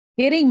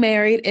Getting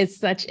married is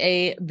such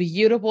a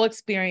beautiful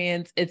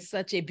experience. It's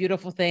such a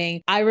beautiful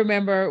thing. I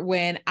remember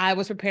when I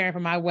was preparing for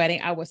my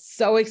wedding, I was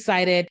so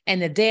excited,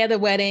 and the day of the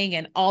wedding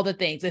and all the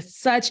things. It's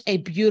such a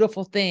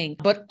beautiful thing.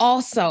 But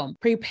also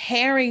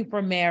preparing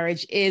for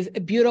marriage is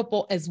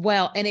beautiful as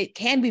well. And it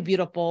can be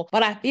beautiful.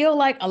 But I feel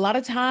like a lot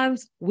of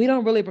times we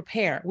don't really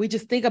prepare. We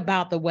just think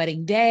about the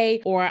wedding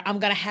day, or I'm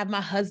going to have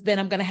my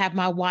husband, I'm going to have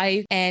my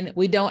wife, and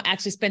we don't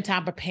actually spend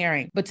time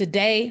preparing. But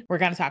today we're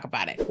going to talk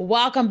about it.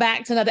 Welcome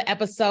back to another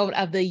episode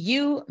of the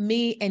You,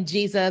 Me, and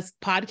Jesus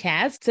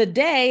podcast.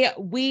 Today,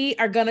 we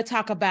are going to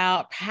talk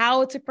about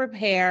how to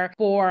prepare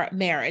for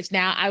marriage.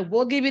 Now, I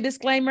will give you a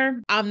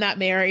disclaimer. I'm not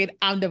married.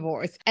 I'm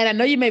divorced. And I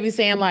know you may be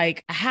saying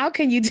like, how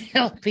can you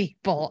tell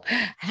people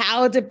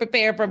how to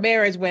prepare for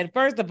marriage when,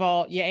 first of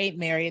all, you ain't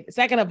married.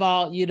 Second of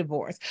all, you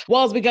divorced.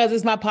 Well, it's because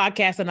it's my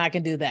podcast and I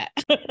can do that.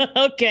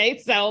 Okay,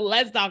 so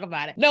let's talk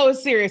about it. No,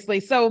 seriously.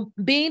 So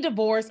being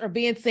divorced or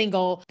being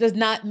single does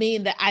not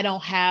mean that I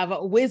don't have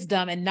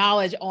wisdom and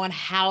knowledge on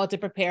how to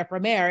prepare for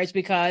marriage,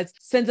 because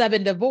since I've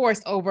been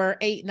divorced over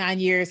 8-9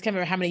 years, can't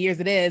remember how many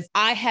years it is,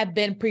 I have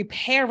been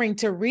preparing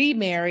to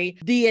remarry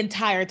the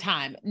entire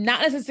time.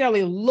 Not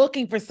necessarily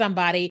looking for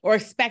somebody or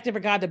expecting for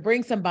God to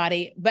bring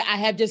somebody, but I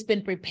have just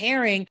been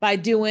preparing by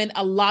doing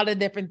a lot of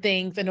different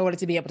things in order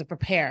to be able to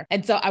prepare.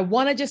 And so I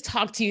want to just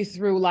talk to you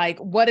through like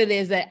what it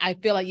is that I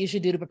feel like you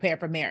should do to prepare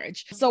for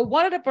marriage. So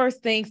one of the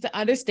first things to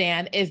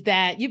understand is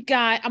that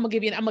I'm gonna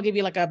give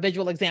you like a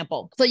visual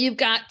example. So you've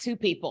got two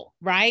people,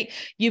 right?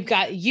 You've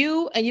got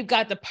you and you've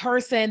got the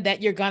person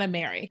that you're going to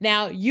marry.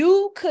 Now,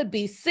 you could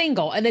be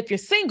single. And if you're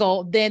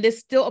single, then this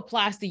still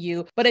applies to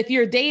you. But if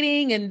you're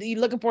dating and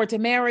you're looking forward to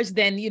marriage,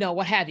 then,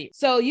 what have you.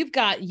 So you've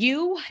got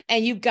you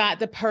and you've got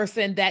the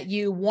person that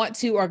you want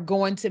to or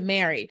going to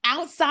marry.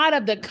 Outside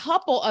of the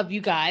couple of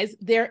you guys,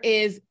 there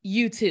is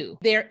you two.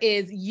 There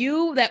is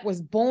you that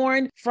was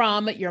born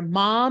from your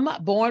mom,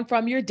 born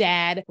from your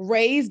dad,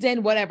 raised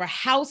in whatever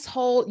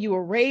household you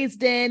were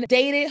raised in,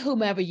 dated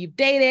whomever you've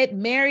dated,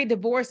 married,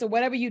 divorced, or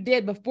whatever you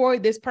did before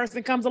this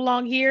person comes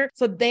along here.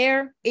 So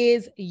there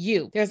is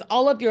you. There's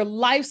all of your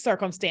life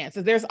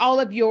circumstances. There's all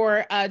of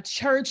your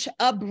church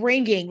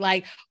upbringing,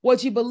 like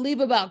what you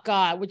believe about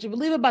God, what you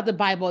believe about the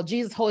Bible,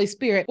 Jesus, Holy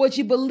Spirit, what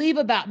you believe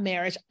about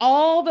marriage,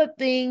 all the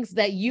things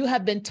that you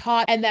have been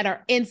taught and that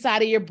are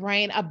inside of your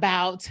brain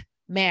about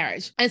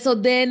marriage. And so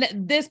then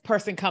this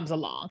person comes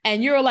along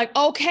and you're like,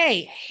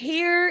 okay,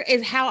 here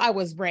is how I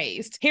was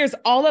raised. Here's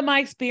all of my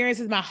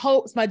experiences, my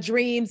hopes, my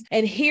dreams,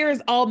 and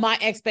here's all my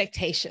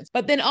expectations.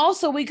 But then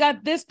also we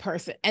got this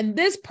person, and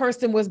this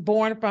person was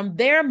born from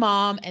their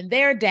mom and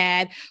their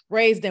dad,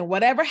 raised in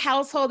whatever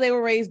household they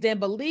were raised in,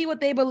 believe what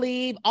they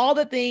believe, all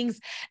the things,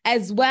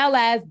 as well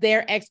as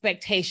their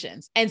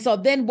expectations. And so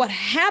then what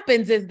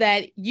happens is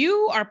that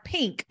you are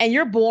pink and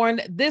you're born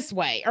this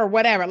way or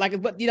whatever, like,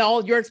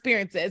 all your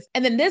experiences.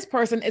 And then this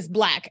person is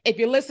black. If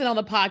you're listening on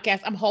the podcast,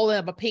 I'm holding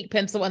up a pink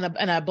pencil and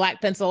a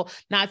black pencil,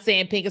 not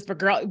saying pink is for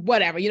girl,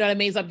 whatever. You know what I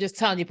mean? So I'm just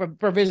telling you for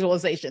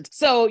visualizations.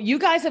 So you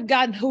guys have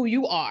gotten who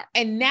you are.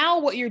 And now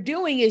what you're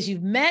doing is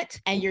you've met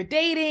and you're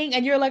dating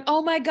and you're like,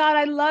 oh my God,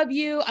 I love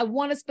you. I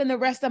want to spend the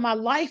rest of my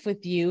life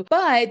with you.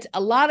 But a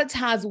lot of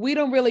times we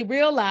don't really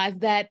realize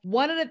that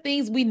one of the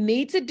things we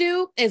need to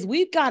do is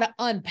we've got to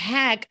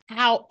unpack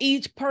how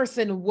each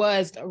person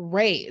was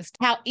raised,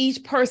 how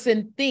each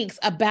person thinks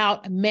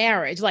about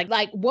marriage. Like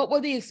what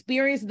were the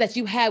experiences that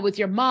you had with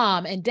your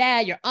mom and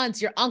dad, your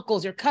aunts, your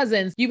uncles, your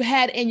cousins, you've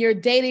had in your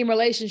dating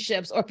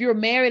relationships, or if you were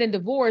married and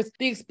divorced,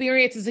 the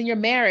experiences in your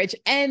marriage.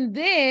 And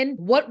then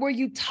what were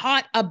you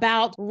taught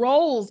about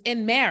roles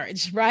in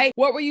marriage, right?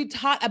 What were you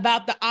taught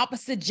about the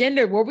opposite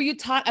gender? What were you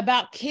taught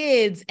about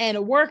kids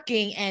and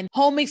working and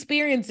home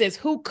experiences?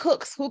 Who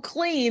cooks, who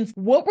cleans?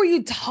 What were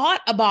you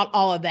taught about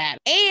all of that?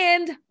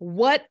 And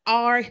what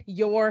are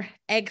your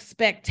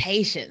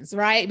expectations,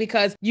 right?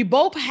 Because you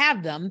both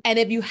have them. And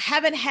if you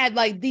haven't had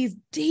like these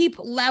deep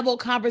level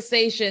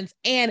conversations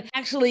and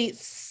actually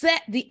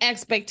set the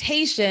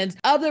expectations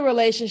of the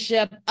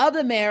relationship, of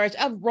the marriage,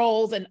 of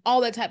roles and all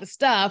that type of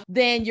stuff,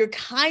 then you're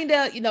kind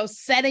of,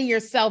 setting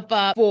yourself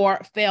up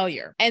for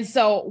failure. And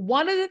so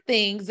one of the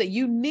things that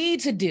you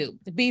need to do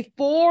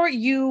before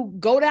you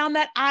go down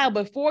that aisle,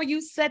 before you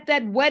set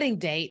that wedding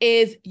date,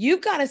 is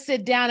you've got to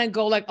sit down and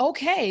go like,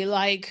 okay,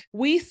 like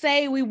we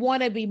say we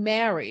want to be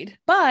married,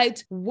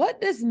 but what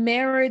does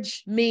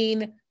marriage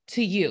mean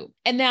to you?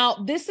 And now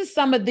this is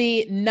some of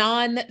the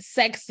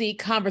non-sexy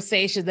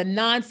conversations, the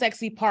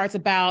non-sexy parts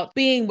about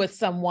being with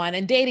someone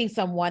and dating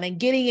someone and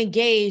getting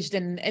engaged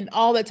and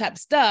all that type of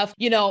stuff.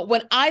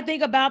 When I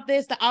think about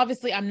this,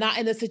 obviously I'm not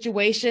in the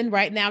situation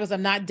right now because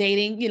I'm not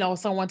dating,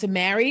 someone to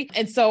marry.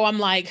 And so I'm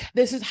like,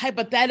 this is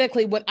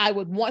hypothetically what I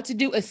would want to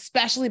do,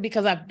 especially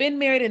because I've been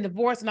married and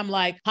divorced. And I'm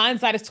like,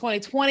 hindsight is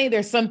 2020.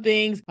 There's some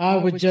things I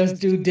would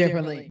just do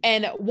differently.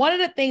 And one of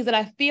the things that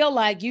I feel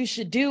like you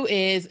should do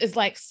is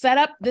like set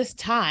up this this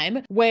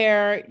time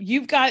where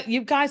you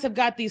guys have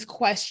got these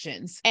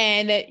questions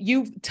and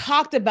you've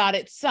talked about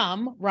it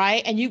some,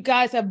 right? And you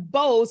guys have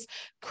both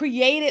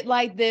created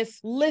like this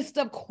list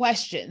of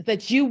questions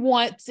that you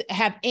want to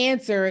have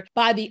answered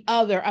by the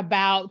other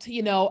about,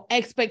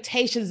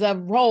 expectations of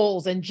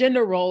roles and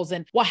gender roles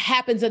and what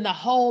happens in the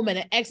home and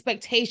the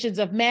expectations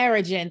of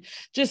marriage. And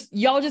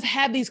y'all just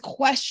have these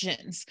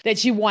questions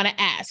that you want to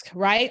ask,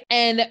 right?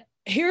 And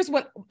here's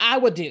what I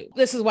would do.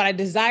 This is what I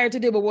desire to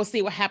do, but we'll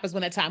see what happens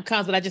when that time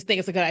comes. But I just think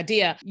it's a good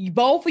idea.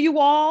 Both of you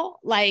all,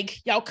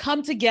 y'all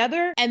come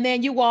together and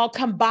then you all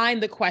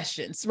combine the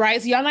questions,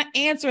 right? So y'all not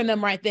answering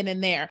them right then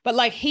and there, but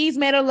he's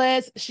made a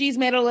list, she's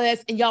made a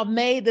list, and y'all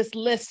made this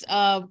list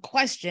of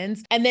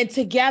questions. And then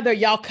together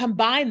y'all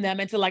combine them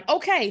into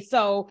okay,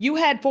 so you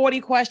had 40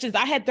 questions,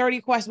 I had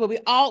 30 questions,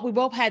 but we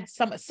both had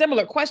some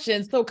similar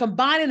questions. So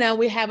combining them,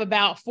 we have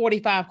about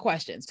 45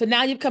 questions. So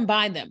now you've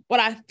combined them. What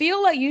I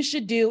feel like you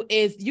should do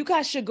is you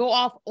guys should go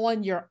off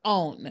on your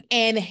own,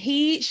 and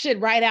he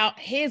should write out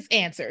his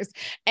answers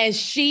and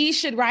she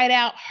should write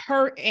out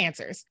her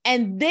answers.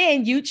 And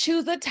then you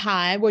choose a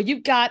time where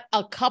you've got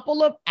a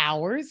couple of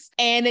hours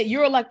and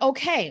you're like,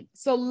 okay,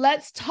 so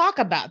let's talk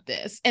about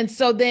this. And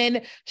so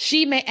then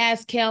she may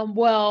ask him,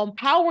 well,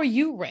 how were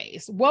you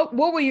raised? What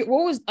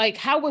was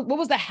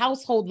the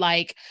household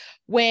like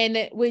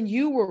when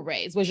you were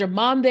raised? Was your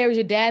mom there? Was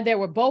your dad there?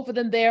 Were both of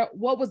them there?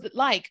 What was it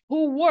like?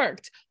 Who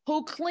worked?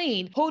 Who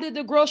cleaned? Who did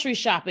the grocery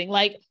shopping?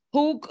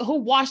 Who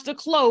washed the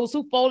clothes,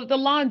 who folded the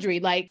laundry,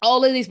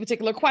 all of these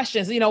particular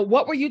questions.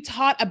 What were you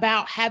taught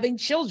about having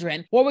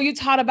children? What were you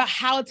taught about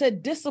how to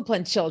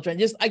discipline children?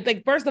 Just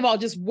first of all,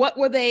 just what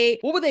were they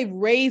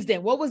raised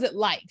in? What was it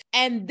like?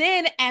 And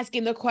then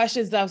asking the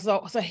questions of,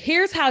 so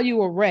here's how you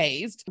were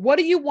raised. What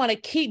do you want to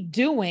keep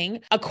doing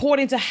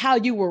according to how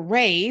you were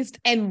raised?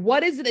 And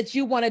what is it that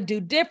you want to do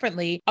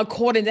differently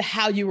according to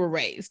how you were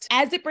raised?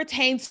 As it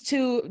pertains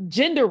to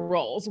gender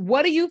roles,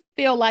 what do you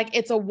feel like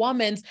it's a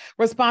woman's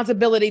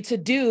responsibility to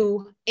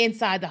do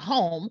inside the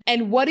home?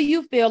 And what do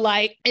you feel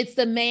like it's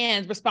the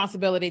man's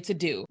responsibility to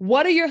do?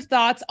 What are your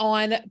thoughts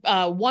on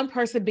one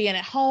person being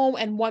at home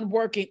and one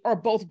working or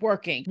both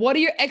working? What are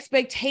your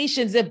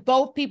expectations if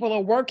both people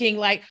are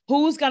working?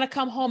 Who's going to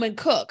come home and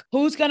cook?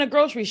 Who's going to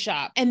grocery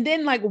shop? And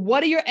then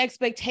what are your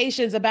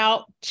expectations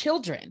about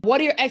children? What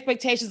are your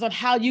expectations on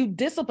how you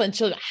discipline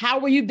children? How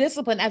were you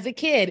disciplined as a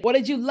kid? What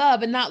did you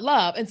love and not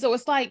love? And so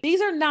it's these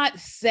are not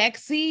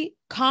sexy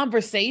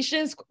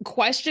conversations,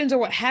 questions, or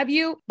what have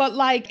you, but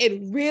it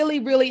really,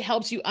 really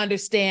helps you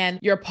understand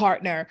your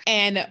partner.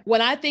 And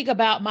when I think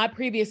about my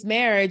previous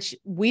marriage,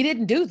 we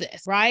didn't do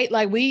this, right?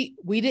 We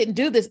didn't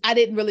do this. I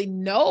didn't really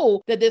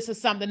know that this is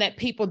something that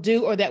people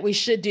do or that we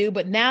should do.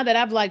 But now that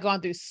I've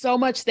gone through so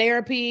much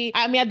therapy,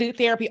 I do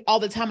therapy all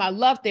the time. I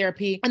love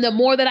therapy. And the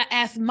more that I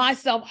ask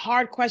myself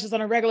hard questions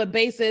on a regular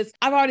basis,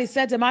 I've already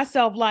said to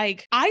myself,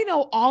 I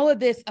know all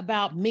of this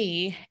about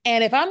me.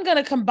 And if I'm going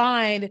to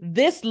combine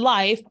this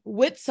life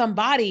with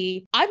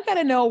somebody, I've got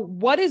to know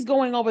what is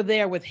going over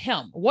there with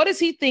him. What is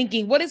he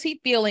thinking? What is he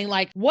feeling?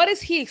 What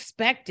is he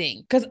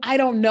expecting? Because I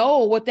don't know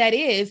what that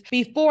is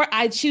before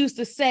I choose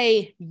to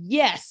say,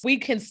 yes, we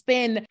can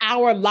spend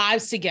our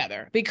lives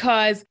together.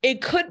 Because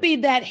it could be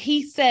that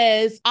he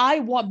says, I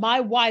want my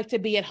wife to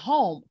be at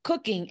home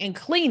cooking and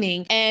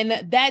cleaning,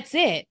 and that's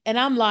it. And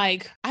I'm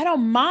I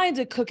don't mind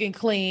to cook and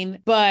clean,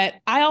 but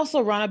I also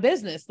run a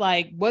business.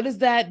 What is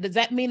that? Does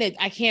that mean that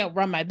I can't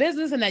run my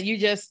business and that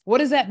what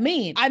does that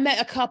mean? I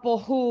met a couple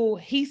who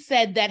he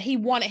said that he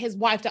wanted his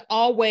wife to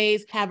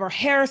always have her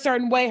hair a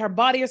certain way, her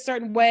body a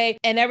certain way,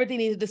 and everything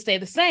needed to stay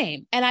the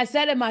same. And I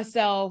said to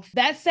myself,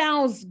 that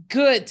sounds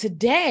good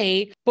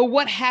today, but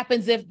what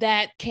happens if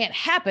that can't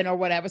happen or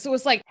whatever? So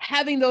it's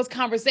having those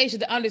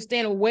conversations to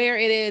understand where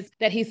it is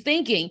that he's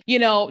thinking,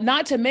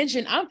 not to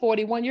mention I'm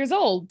 41 years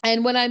old.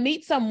 And when I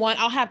meet someone,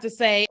 I'll have to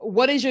say,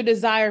 what is your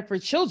desire for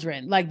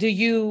children? Do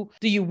you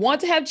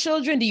want to have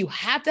children? Do you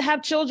have to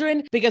have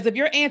children? Because if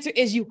your answer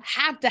is you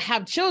have to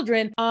have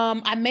children,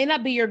 I may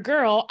not be your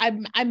girl.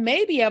 I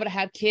may be able to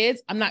have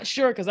kids. I'm not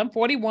sure because I'm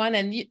 41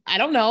 and I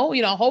don't know,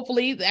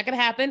 hopefully that could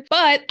happen,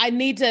 but I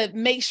need to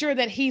make sure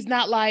that he's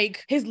not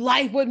his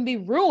life wouldn't be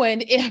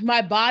ruined if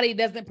my body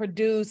doesn't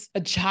produce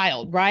a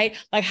child, right?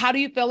 How do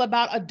you feel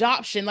about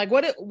adoption?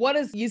 What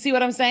is, you see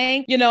what I'm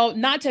saying?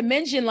 Not to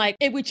mention,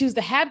 if we choose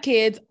to have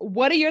kids,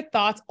 what are your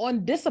thoughts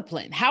on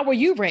discipline? How were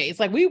you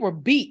raised? We were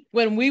beat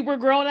when we were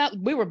growing up,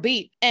 we were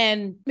beat.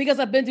 And because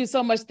I've been through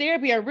so much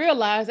therapy, I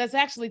realized that's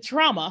actually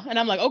trauma. And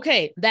I'm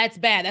okay, that's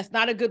bad. That's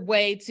not a good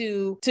way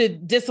to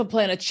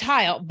discipline a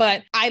child.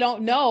 But I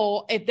don't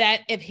know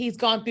if he's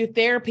gone through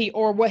therapy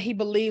or what he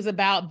believes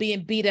about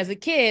being beat as a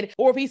kid,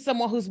 or if he's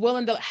someone who's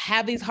willing to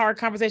have these hard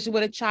conversations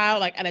with a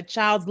child, at a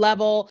child's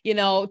level,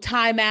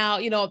 time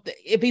out,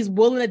 if he's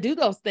willing to do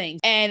those things.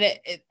 And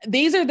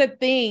these are the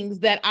things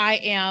that I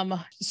am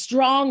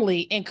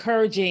strongly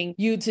encouraging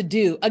you to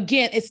do.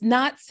 Again, it's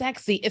not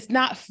sexy. It's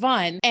not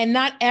fun. And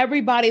not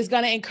everybody's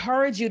going to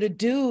encourage you to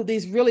do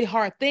these really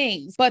hard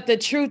things. But the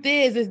truth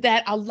is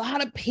that a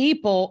lot of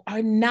people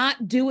are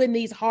not doing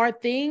these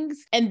hard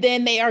things and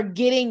then they are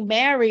getting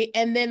married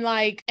and then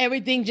like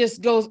everything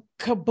just goes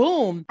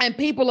kaboom. And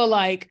people are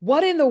like,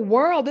 what in the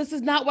world? This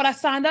is not what I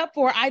signed up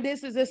for. I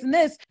this is this and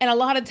this. And a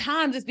lot of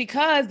times it's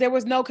because there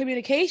was no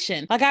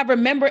communication. Like I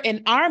remember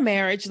in our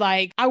marriage,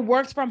 like I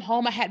worked from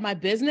home, I had my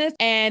business,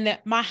 and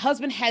my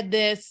husband had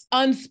this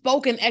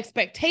unspoken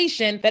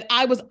expectation that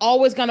I was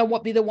always going to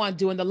be the one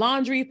doing the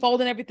laundry,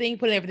 folding everything,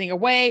 putting everything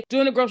away,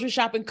 doing the grocery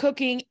shopping,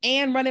 cooking,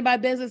 and running my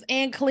business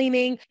and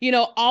cleaning,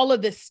 all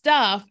of this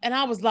stuff. And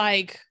I was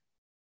like,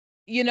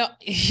 you know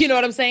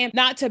what I'm saying?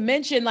 Not to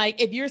mention,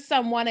 like, if you're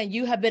someone and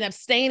you have been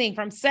abstaining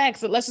from sex,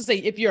 so let's just say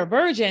if you're a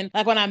virgin,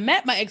 like when I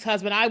met my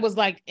ex-husband, I was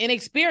like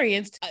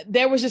inexperienced.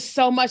 There was just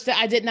so much that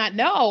I did not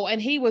know. And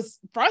he was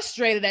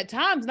frustrated at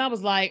times. And I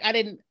was like, I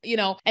didn't,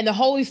 and the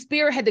Holy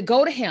Spirit had to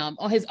go to him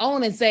on his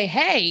own and say,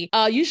 hey,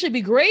 you should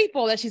be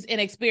grateful that she's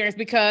inexperienced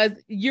because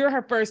you're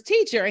her first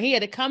teacher. And he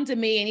had to come to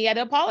me and he had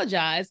to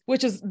apologize,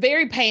 which was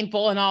very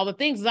painful and all the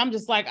things. I'm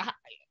just like,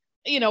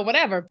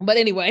 whatever. But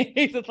anyway,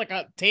 it's just like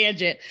a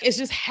tangent. It's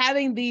just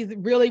having these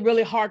really,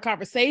 really hard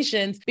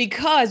conversations,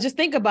 because just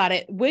think about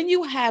it. When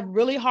you have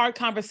really hard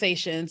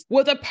conversations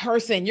with a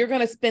person you're going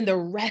to spend the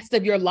rest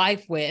of your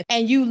life with,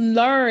 and you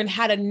learn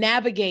how to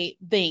navigate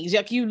things,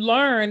 like you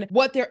learn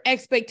what their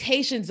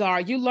expectations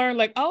are. You learn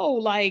like, oh,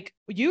 like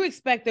you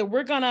expect that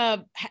we're going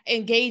to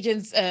engage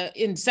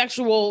in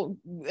sexual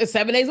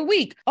 7 days a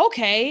week.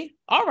 Okay.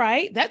 All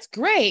right. That's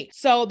great.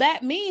 So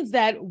that means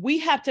that we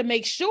have to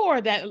make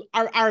sure that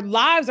our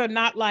lives are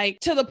not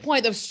like to the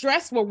point of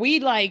stress where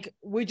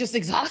we're just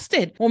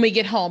exhausted when we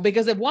get home.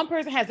 Because if one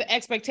person has the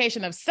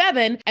expectation of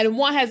 7 and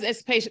one has the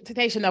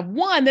expectation of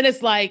 1, then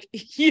it's like,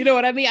 you know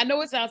what I mean? I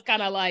know it sounds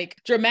kind of like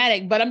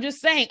dramatic, but I'm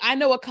just saying, I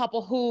know a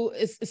couple who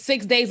is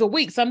 6 days a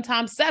week,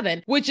 sometimes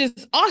 7, which is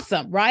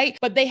awesome. Right.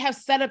 But they have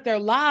set up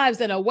their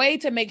lives in a way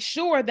to make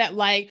sure that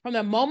like from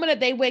the moment that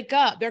they wake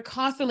up, they're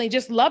constantly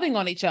just loving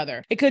on each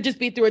other. It could just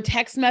be through a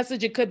text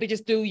message. It could be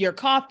just through your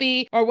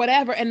coffee or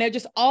whatever. And they're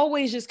just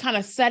always just kind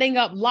of setting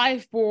up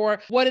life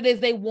for what it is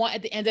they want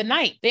at the end of the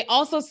night. They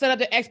also set up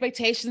their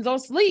expectations on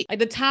sleep. Like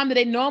the time that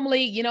they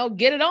normally,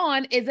 get it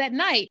on is at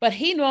night, but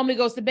he normally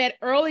goes to bed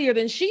earlier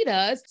than she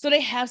does. So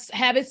they have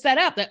it set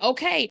up that,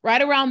 okay,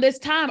 right around this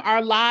time,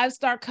 our lives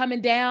start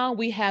coming down.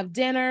 We have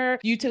dinner.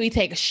 We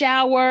take a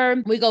shower.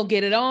 We go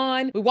get it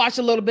on. We watch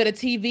a little bit of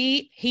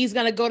TV. He's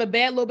going to go to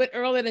bed a little bit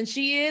earlier than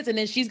she is. And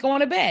then she's going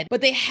to bed, but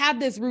they have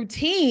this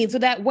routine. So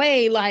that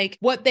way, like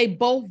what they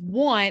both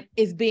want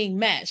is being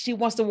met. She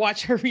wants to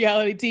watch her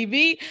reality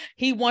TV.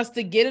 He wants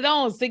to get it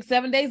on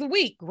 6-7 days a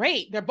week.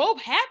 Great. They're both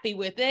happy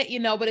with it,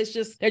 but it's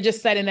just, they're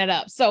just setting that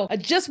up. So I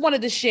just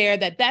wanted to share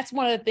that that's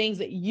one of the things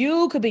that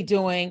you could be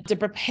doing to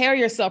prepare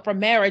yourself for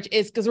marriage,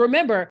 is because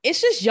remember,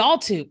 it's just y'all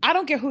two. I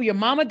don't care who your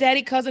mama,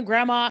 daddy, cousin,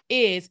 grandma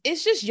is.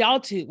 It's just y'all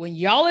two. When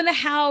y'all in the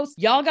house,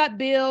 y'all got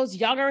bills,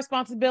 y'all got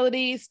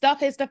responsibilities, stuff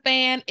hits the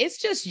fan. It's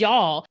just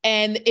y'all.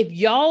 And if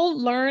y'all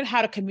learn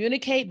how to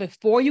communicate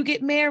before you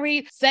get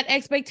married, set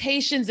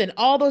expectations and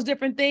all those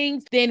different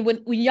things, then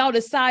when y'all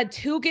decide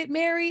to get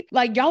married,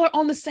 like y'all are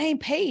on the same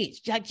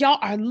page. Like y'all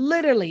are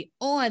literally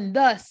on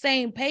the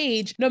same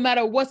page, no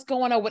matter what's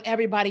going on with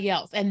everybody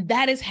else. And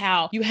that is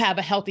how you have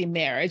a healthy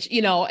marriage,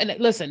 and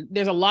listen,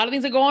 there's a lot of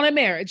things that go on in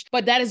marriage,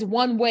 but that is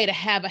one way to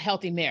have a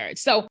healthy marriage.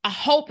 So I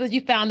hope that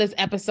you found this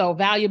episode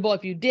valuable.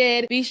 If you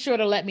did, be sure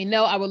to let me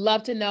know. I would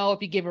love to know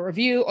if you give a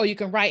review, or you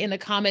can write in the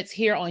comments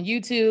here on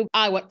YouTube.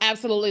 I would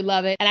absolutely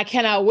love it. And I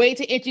cannot wait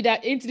to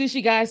introduce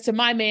you guys to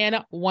my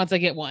man once I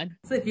get one.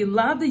 So if you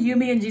love the You,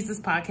 Me, and Jesus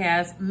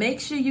podcast, make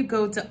sure you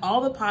go to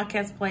all the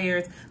podcast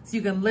players so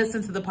you can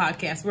listen to the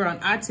podcast. We're on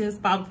iTunes,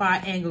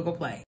 Spotify, and Google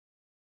Play.